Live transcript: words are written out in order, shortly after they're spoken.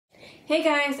Hey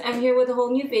guys, I'm here with a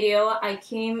whole new video. I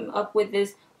came up with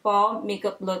this fall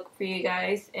makeup look for you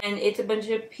guys, and it's a bunch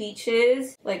of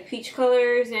peaches, like peach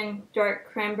colors and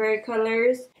dark cranberry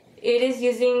colors. It is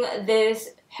using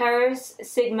this Paris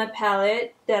Sigma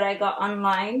palette that I got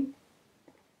online,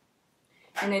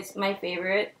 and it's my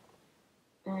favorite.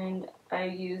 And I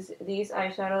use these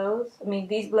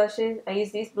these blushes. I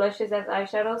use these blushes as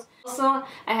eyeshadows. Also,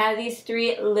 I have these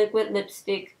 3 liquid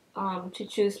lipstick to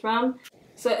choose from.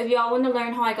 So if y'all want to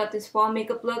learn how I got this fall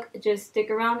makeup look, just stick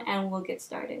around and we'll get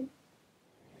started.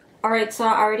 Alright, so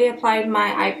I already applied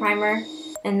my eye primer,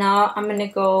 and now I'm going to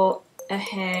go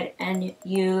ahead and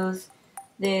use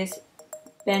this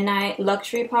Benite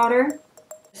Luxury Powder.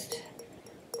 Just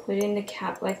put in the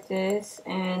cap like this,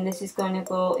 and this is going to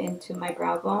go into my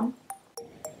brow bone.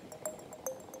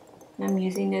 And I'm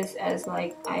using this as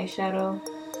like eyeshadow.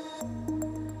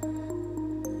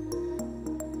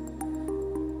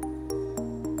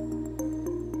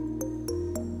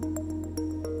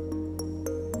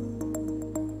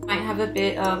 Have a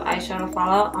bit of eyeshadow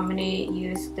fallout. I'm going to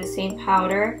use the same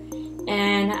powder,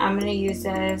 and I'm going to use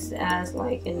this as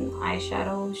like an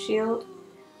eyeshadow shield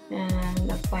and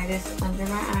apply this under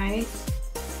my eyes.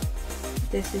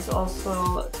 This is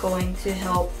also going to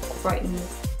help brighten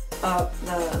up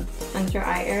the under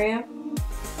eye area.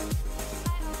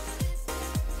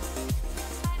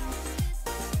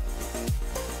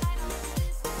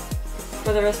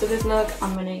 For the rest of this look,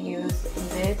 I'm going to use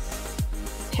this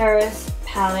Paris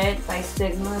palette by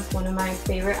Sigma. It's one of my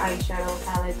favorite eyeshadow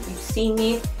palettes. You've seen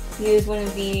me use one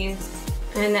of these,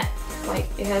 and like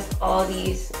it has all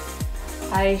these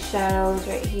eyeshadows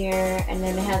right here, and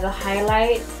then it has a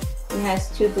highlight and it has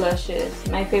 2 blushes.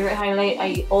 My favorite highlight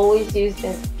I always use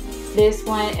is this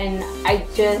one, and I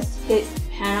just hit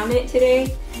pan on it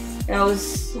today. It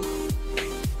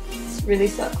really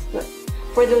sucks. But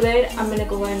for the lid, I'm gonna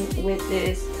go in with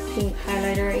this pink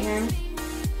highlighter right here.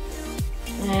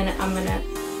 And I'm gonna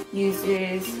use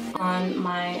this on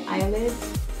my eyelids.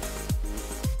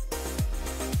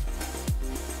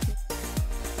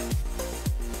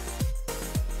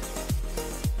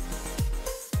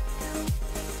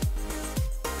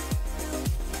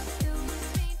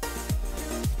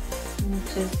 I'm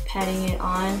just patting it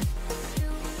on.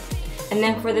 And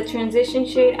then for the transition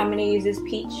shade, I'm gonna use this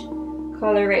peach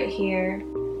color right here.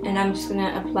 And I'm just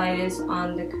gonna apply this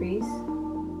on the crease.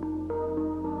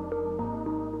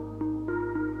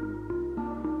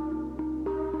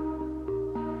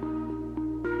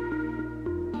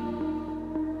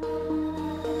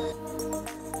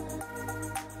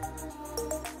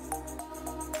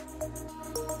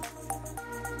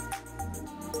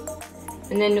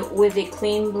 And then with a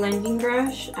clean blending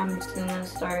brush, I'm just gonna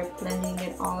start blending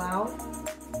it all out.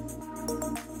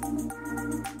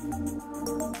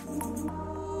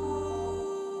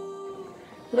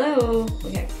 Hello.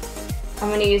 Okay. I'm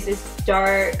gonna use this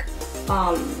dark,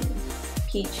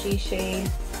 peachy shade,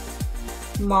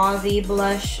 mauvey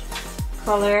blush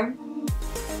color,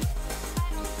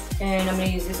 and I'm gonna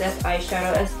use this as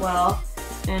eyeshadow as well.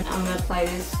 And I'm gonna apply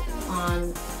this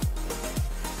on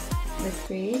the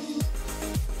crease.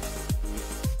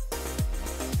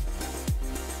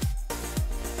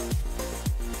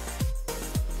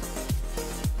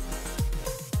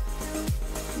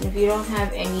 If you don't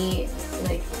have any,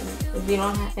 if you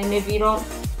don't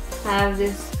have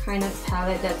this kind of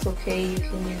palette, that's okay. You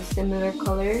can use similar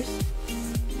colors,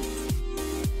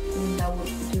 and that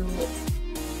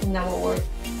will work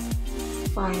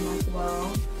fine as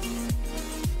well.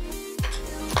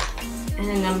 And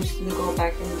then I'm just gonna go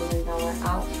back and blend that one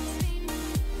out.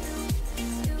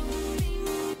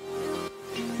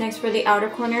 Next, for the outer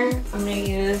corner, I'm gonna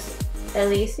use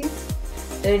Elise.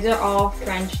 These are all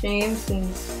French names,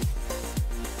 since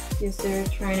they're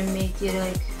trying to make it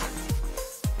like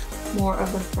more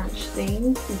of a French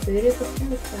thing, since it is a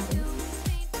French palette.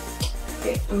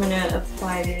 Okay, I'm gonna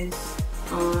apply this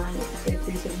on the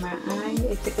crease of my eye.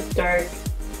 It's like a dark,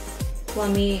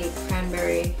 plummy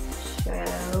cranberry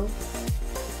shadow.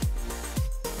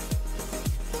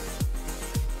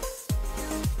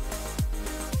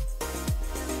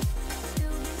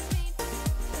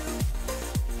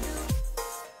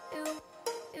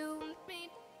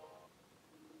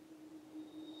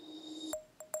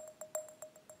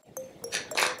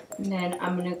 And then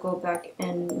I'm gonna go back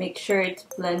and make sure it's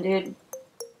blended.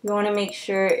 You want to make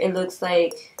sure it looks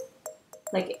like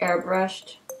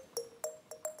airbrushed,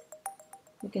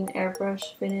 like an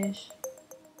airbrush finish.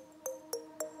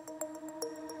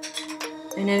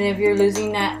 And then if you're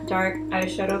losing that dark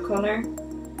eyeshadow color,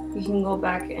 you can go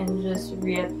back and just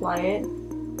reapply it.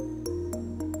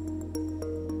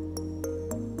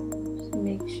 Just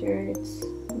make sure it's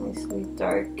nice nicely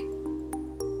dark.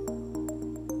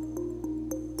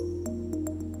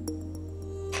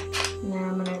 Now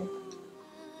I'm gonna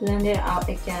blend it out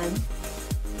again.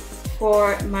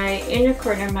 For my inner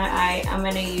corner of my eye, I'm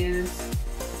gonna use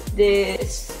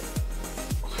this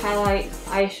highlight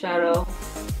eyeshadow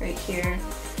right here.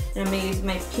 And I'm gonna use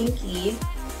my pinky,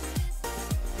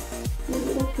 my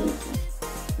little pinky,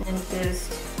 and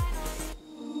just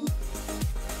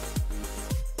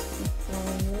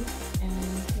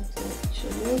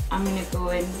I'm gonna go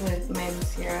in with my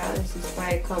mascara. This is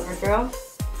by CoverGirl,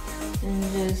 and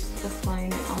just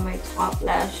applying it on my top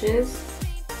lashes.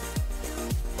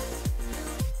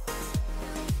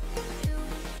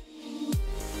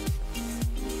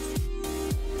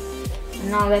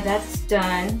 And now that that's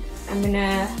done, I'm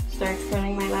gonna start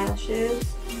curling my lashes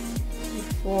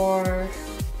before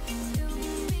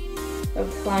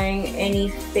applying any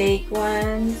fake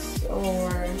ones,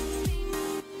 or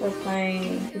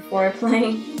before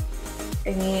applying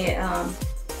any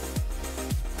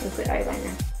liquid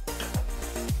eyeliner.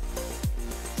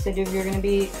 So if you're gonna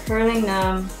be curling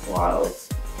them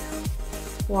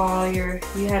while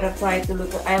you had applied the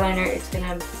liquid eyeliner, it's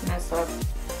gonna mess up.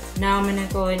 Now I'm gonna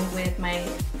go in with my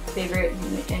favorite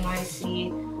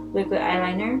NYC liquid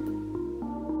eyeliner.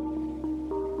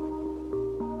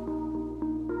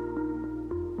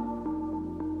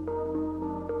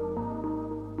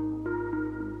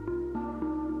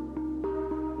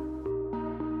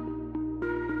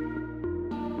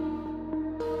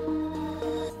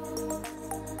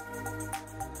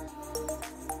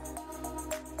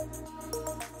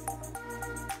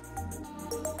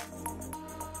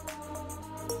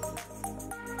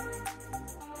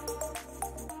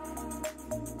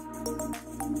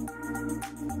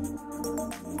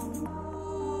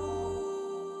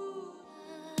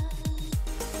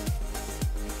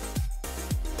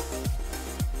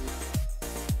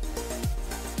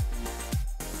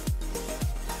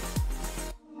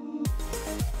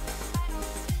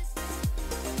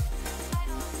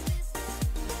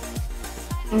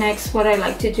 Next, what I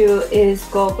like to do is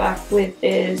go back with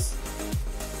this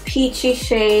peachy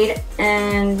shade,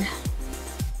 and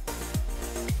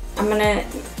I'm gonna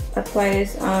apply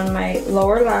this on my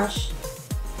lower lash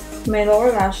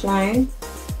line.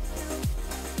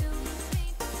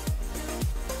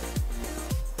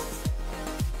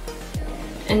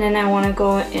 And then I want to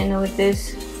go in with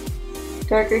this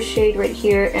darker shade right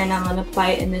here, and I'm gonna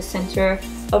apply it in the center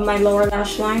of my lower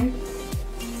lash line.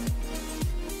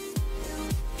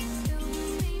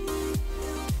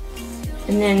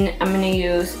 And then I'm going to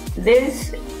use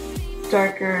this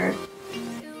darker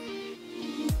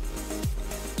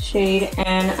shade,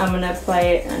 and I'm going to apply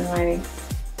it on my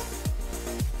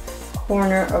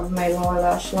corner of my lower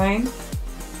lash line.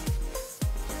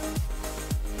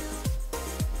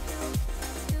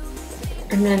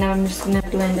 And then I'm just going to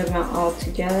blend them out all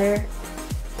together.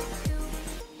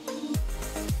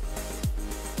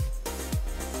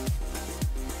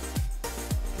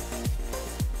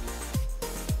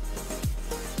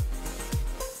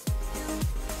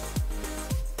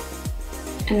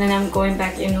 And then I'm going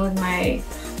back in with my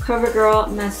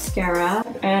CoverGirl mascara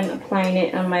and applying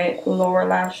it on my lower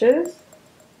lashes.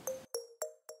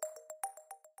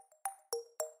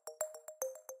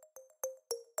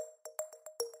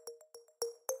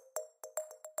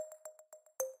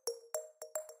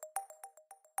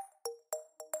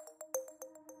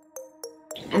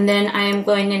 And then I am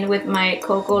going in with my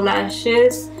Cocoa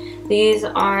lashes. These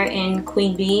are in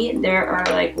Queen Bee. They are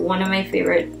like one of my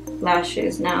favorite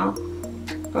lashes now.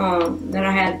 That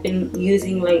I have been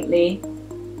using lately.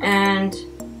 And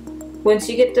once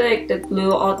you get the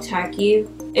glue all tacky,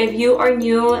 if you are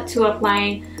new to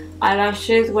applying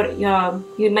eyelashes, what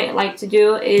you might like to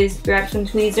do is grab some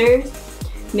tweezers.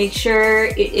 Make sure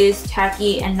it is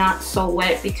tacky and not so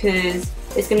wet, because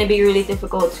it's going to be really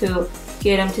difficult to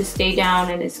get them to stay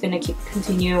down, and it's going to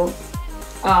continue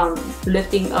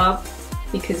lifting up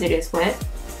because it is wet.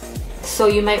 So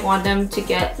you might want them to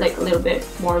get like a little bit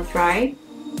more dry.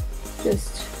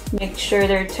 Just make sure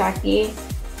they're tacky,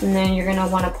 and then you're gonna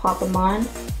want to pop them on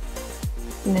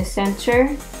in the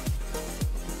center.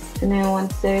 And then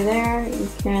once they're there, you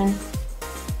can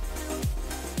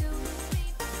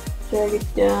drag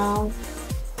it down.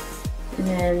 And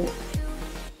then,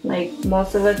 like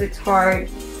most of us, it's hard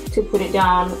to put it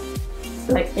down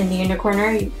like in the inner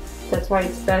corner. That's why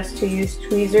it's best to use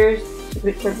tweezers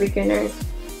for beginners.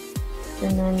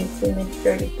 And then you can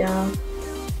drag it down.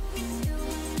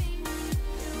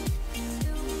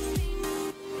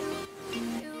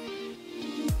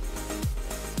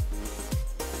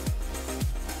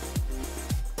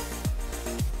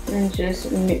 And just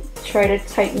try to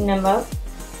tighten them up.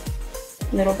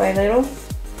 little by little.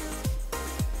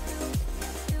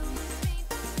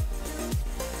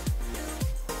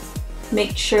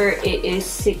 Make sure it is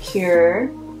secure,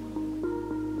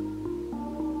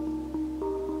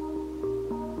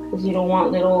 because you don't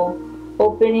want little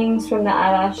openings from the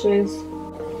eyelashes.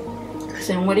 Because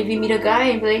then what if you meet a guy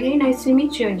and be like, hey, nice to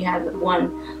meet you, and you have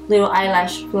one little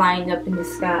eyelash flying up in the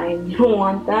sky, and you don't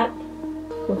want that,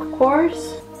 of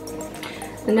course.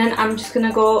 And then I'm just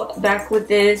gonna go back with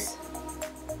this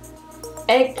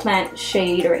eggplant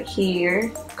shade right here.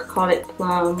 Call it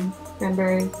plum,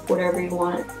 remember, whatever you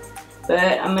want.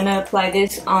 But I'm gonna apply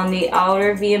this on the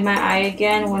outer V of my eye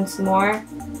again once more,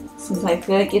 since I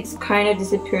feel like it's kind of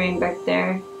disappearing back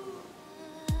there.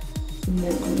 And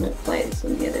then I'm gonna apply this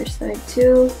on the other side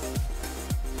too.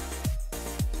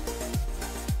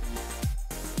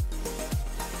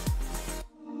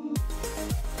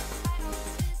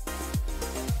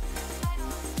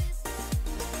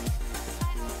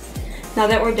 Now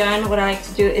that we're done, what I like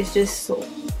to do is just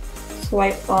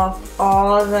swipe off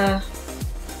all the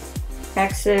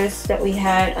excess that we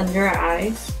had under our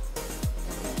eyes.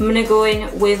 I'm gonna go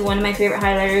in with one of my favorite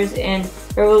highlighters in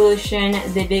Revolution,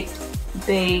 the Big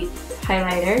Bay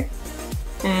highlighter,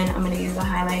 and I'm gonna use a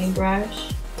highlighting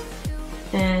brush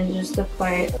and just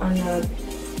apply it on the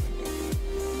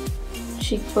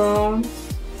cheekbone.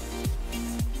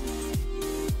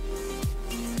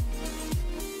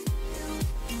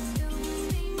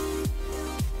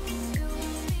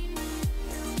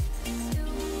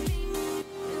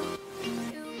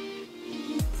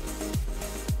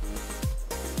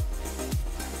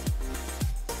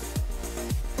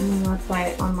 I'm gonna apply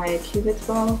it on my cupid's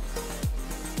bow,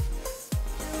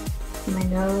 my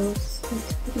nose,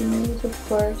 my nose, of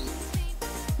course,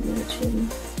 and my chin.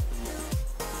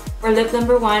 For lip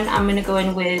number 1, I'm gonna go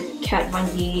in with Kat Von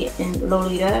D in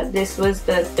Lolita. This was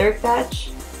the 3rd batch.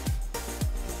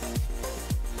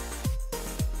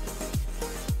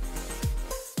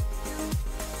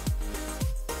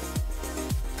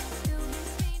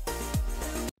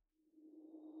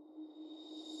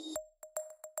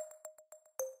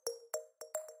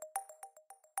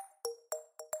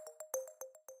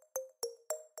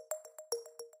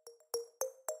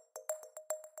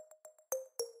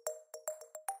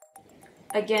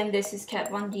 Again, this is Kat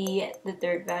Von D, the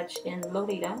 3rd batch in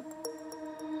Lolita.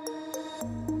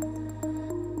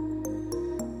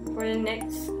 For the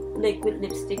next liquid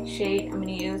lipstick shade, I'm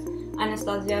going to use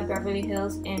Anastasia Beverly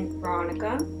Hills in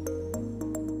Veronica.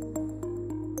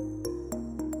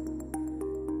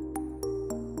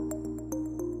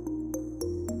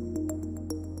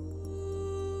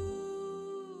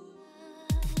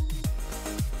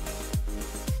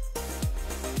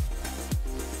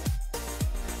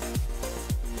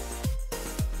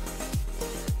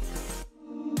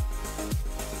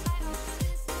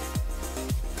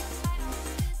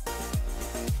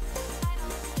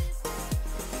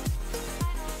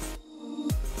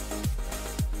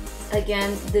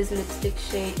 Again, this lipstick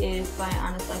shade is by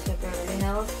Anastasia Beverly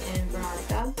Hills in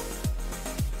Veronica.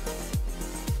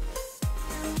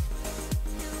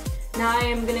 Now I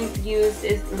am going to use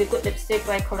this liquid lipstick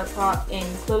by ColourPop in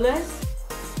Clueless.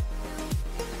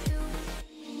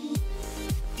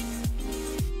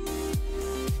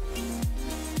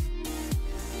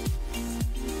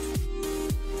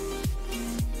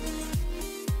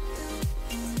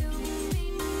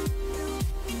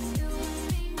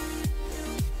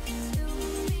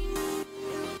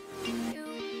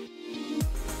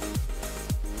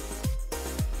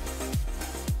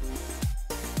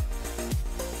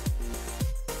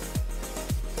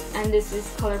 And this is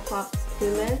ColourPop's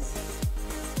Clueless.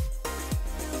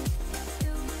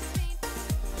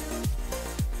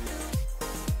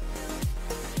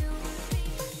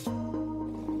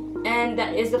 And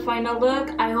that is the final look.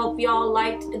 I hope y'all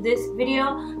liked this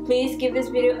video. Please give this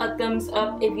video a thumbs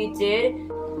up if you did.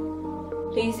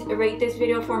 Please rate this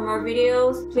video for more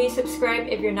videos. Please subscribe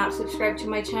if you're not subscribed to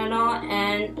my channel,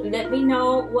 and let me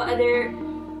know what other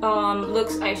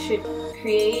looks I should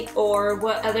create, or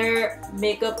what other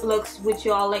makeup looks would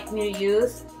you all like me to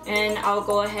use, and I'll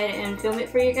go ahead and film it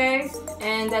for you guys.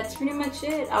 And that's pretty much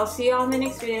it. I'll see you all in my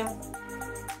next video.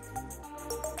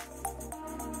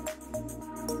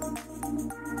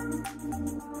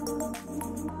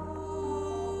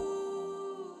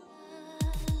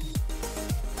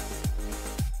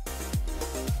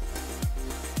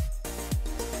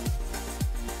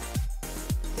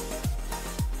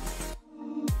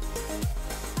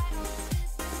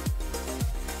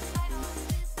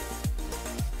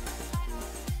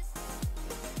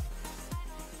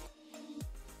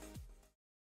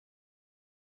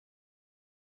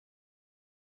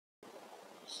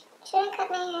 Should I cut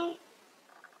my hair?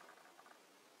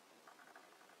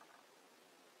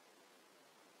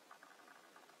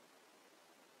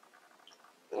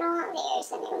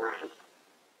 layers anymore.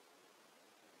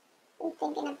 I'm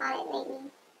thinking about it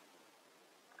lately.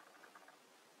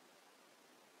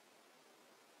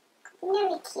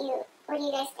 Very cute. What do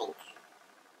you guys think?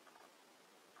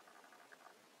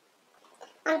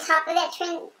 On top of that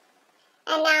trend,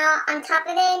 and now on top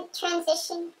of the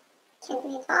transition,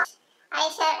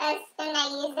 eyeshadows, and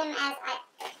I use them as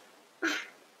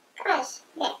gosh,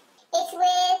 okay. It's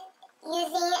with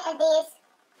using this,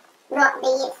 not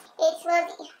these. It's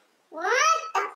with, what?